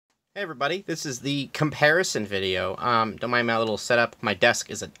Hey everybody, this is the comparison video. Don't mind my little setup. My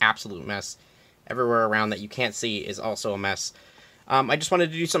desk is an absolute mess. Everywhere around that you can't see is also a mess. I just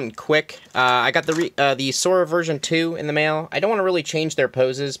wanted to do something quick. I got the Sora version 2 in the mail. I don't want to really change their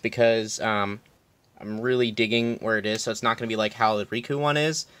poses because I'm really digging where it is, so it's not going to be like how the Riku one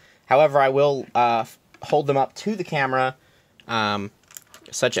is. However, I will hold them up to the camera,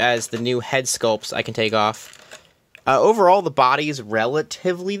 such as the new head sculpts I can take off. Overall, the body is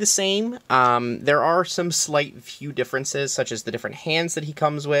relatively the same. There are some slight few differences, such as the different hands that he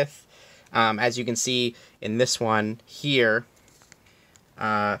comes with. As you can see in this one here,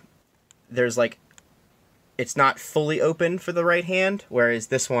 there's like, it's not fully open for the right hand, whereas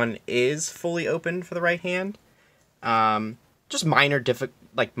this one is fully open for the right hand. Just minor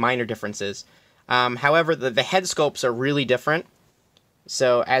differences. However, the head sculpts are really different.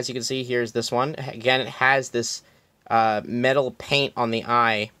 So as you can see, here's this one. Again, it has this metal paint on the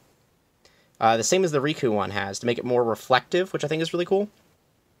eye, the same as the Riku one has, to make it more reflective, which I think is really cool.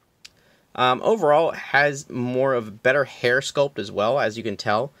 Overall, it has more of a better hair sculpt as well, as you can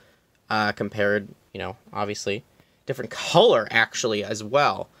tell, compared, obviously, different color, actually, as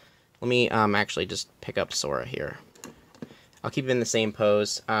well. Let me actually just pick up Sora here. I'll keep it in the same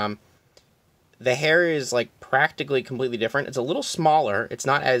pose. The hair is, practically completely different. It's a little smaller. It's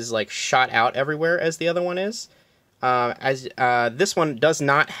not as, shot out everywhere as the other one is. This one does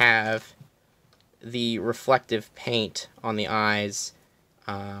not have the reflective paint on the eyes,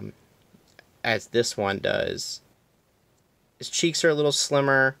 as this one does. His cheeks are a little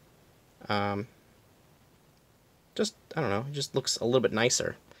slimmer. I don't know, it just looks a little bit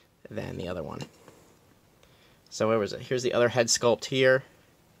nicer than the other one. So where was it? Here's the other head sculpt here.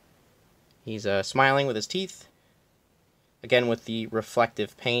 He's smiling with his teeth. Again, with the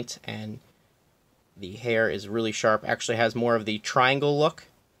reflective paint, and the hair is really sharp. Actually has more of the triangle look,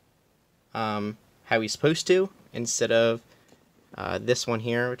 how he's supposed to, instead of this one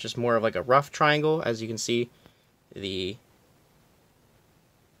here, which is more of like a rough triangle. As you can see, the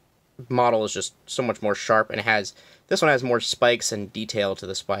model is just so much more sharp, and this one has more spikes and detail to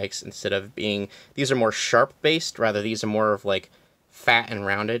the spikes, instead of being, these are more sharp based, rather these are more of like fat and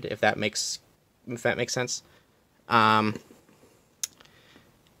rounded, if that makes sense.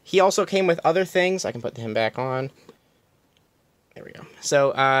 He also came with other things. I can put him back on. There we go.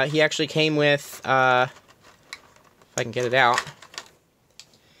 So, he actually came with, if I can get it out,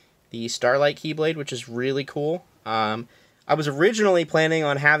 the Starlight Keyblade, which is really cool. I was originally planning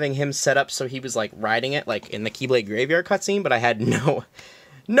on having him set up so he was, riding it, in the Keyblade Graveyard cutscene, but I had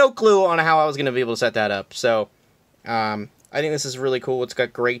no clue on how I was going to be able to set that up. So, I think this is really cool. It's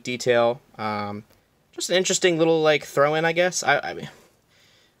got great detail. Just an interesting little, throw-in, I guess.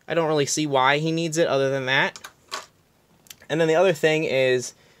 I don't really see why he needs it other than that. And then the other thing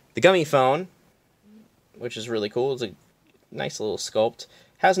is the gummy phone, which is really cool. It's a nice little sculpt.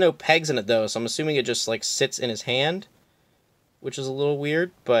 Has no pegs in it, though, so I'm assuming it just, sits in his hand, which is a little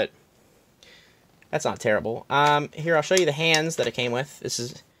weird, but that's not terrible. Here, I'll show you the hands that it came with. This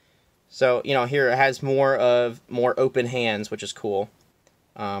is, so, here it has more open hands, which is cool.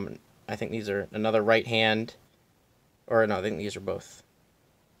 I think these are another right hand, or no, I think these are both.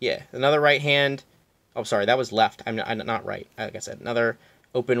 Yeah, another right hand. Oh, sorry, that was left. I'm not right. Like I said, another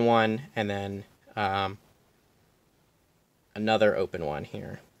open one, and then another open one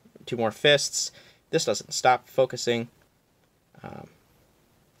here. 2 more fists. This doesn't stop focusing. I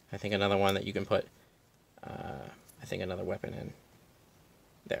think another one that you can put, I think another weapon in.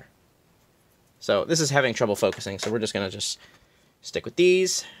 There. So this is having trouble focusing, so we're just going to stick with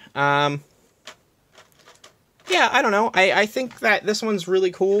these. Yeah, I don't know. I think that this one's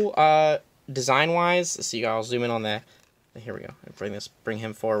really cool, design-wise. Let's see, I'll zoom in on the... Here we go. Bring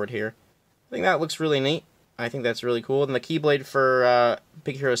him forward here. I think that looks really neat. I think that's really cool. And the Keyblade for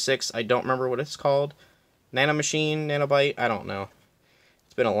Big Hero 6, I don't remember what it's called. Nanomachine, Nanobyte, I don't know.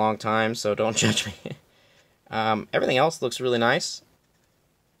 It's been a long time, so don't judge me. Everything else looks really nice.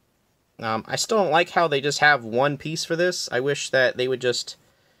 I still don't like how they just have one piece for this. I wish that they would just...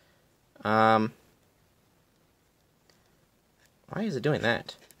 Why is it doing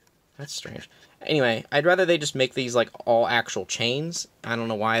that? That's strange. Anyway, I'd rather they just make these, all actual chains. I don't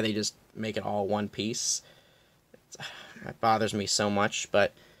know why they just make it all one piece. That bothers me so much,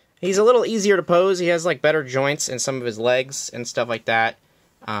 but he's a little easier to pose. He has, better joints in some of his legs and stuff like that.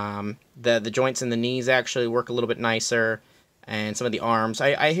 The joints in the knees actually work a little bit nicer, and some of the arms.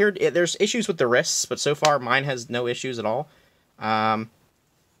 I hear there's issues with the wrists, but so far mine has no issues at all.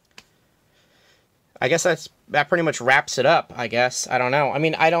 I guess that pretty much wraps it up, I guess. I don't know. I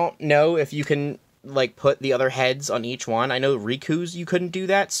mean, I don't know if you can like put the other heads on each one. I know Riku's you couldn't do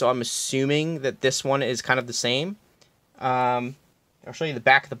that, so I'm assuming that this one is kind of the same. I'll show you the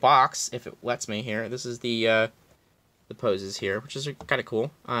back of the box if it lets me here. This is the poses here, which is kind of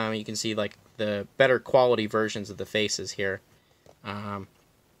cool. You can see like the better quality versions of the faces here. I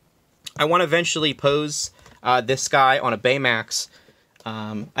want to eventually pose this guy on a Baymax.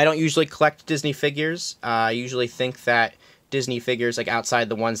 I don't usually collect Disney figures. I usually think that Disney figures, like outside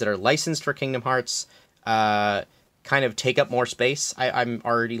the ones that are licensed for Kingdom Hearts, kind of take up more space. I'm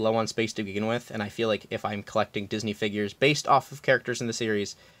already low on space to begin with, and I feel like if I'm collecting Disney figures based off of characters in the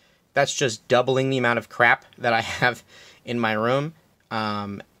series, that's just doubling the amount of crap that I have in my room,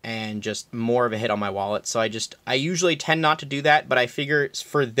 and just more of a hit on my wallet. So I usually tend not to do that, but I figure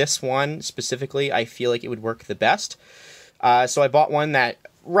for this one specifically, I feel like it would work the best. So I bought one that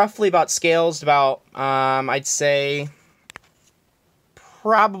roughly about scales about, I'd say,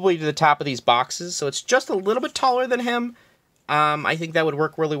 probably to the top of these boxes. So it's just a little bit taller than him. I think that would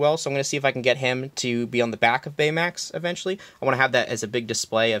work really well, so I'm going to see if I can get him to be on the back of Baymax eventually. I want to have that as a big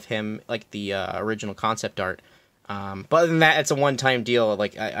display of him, like the original concept art. But other than that, it's a one-time deal.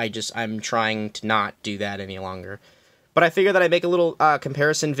 Like, I'm trying to not do that any longer. But I figured that I'd make a little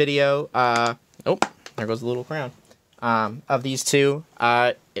comparison video. Oh, there goes the little crown. Of these two.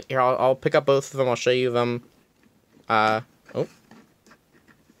 Here, I'll pick up both of them. I'll show you them.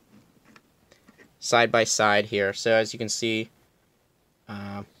 Side by side here. So as you can see,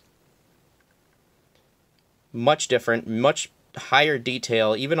 much different, much higher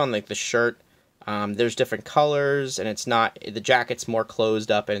detail, even on like the shirt. There's different colors, and it's not, the jacket's more closed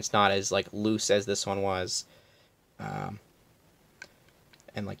up, and it's not as like loose as this one was. And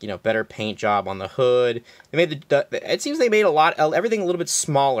like, you know, better paint job on the hood. They made it seems they made everything a little bit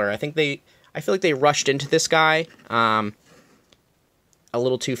smaller. I feel like they rushed into this guy a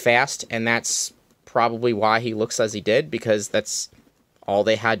little too fast, and that's probably why he looks as he did, because that's all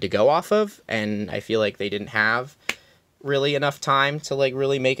they had to go off of, and I feel like they didn't have really enough time to like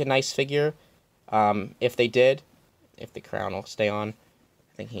really make a nice figure. If they did, if the crown will stay on,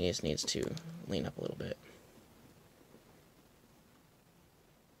 I think he just needs to lean up a little bit.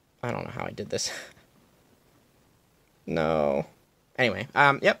 I don't know how I did this. No. Anyway,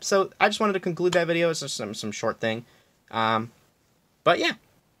 yep, so I just wanted to conclude that video. It's just some short thing. But yeah.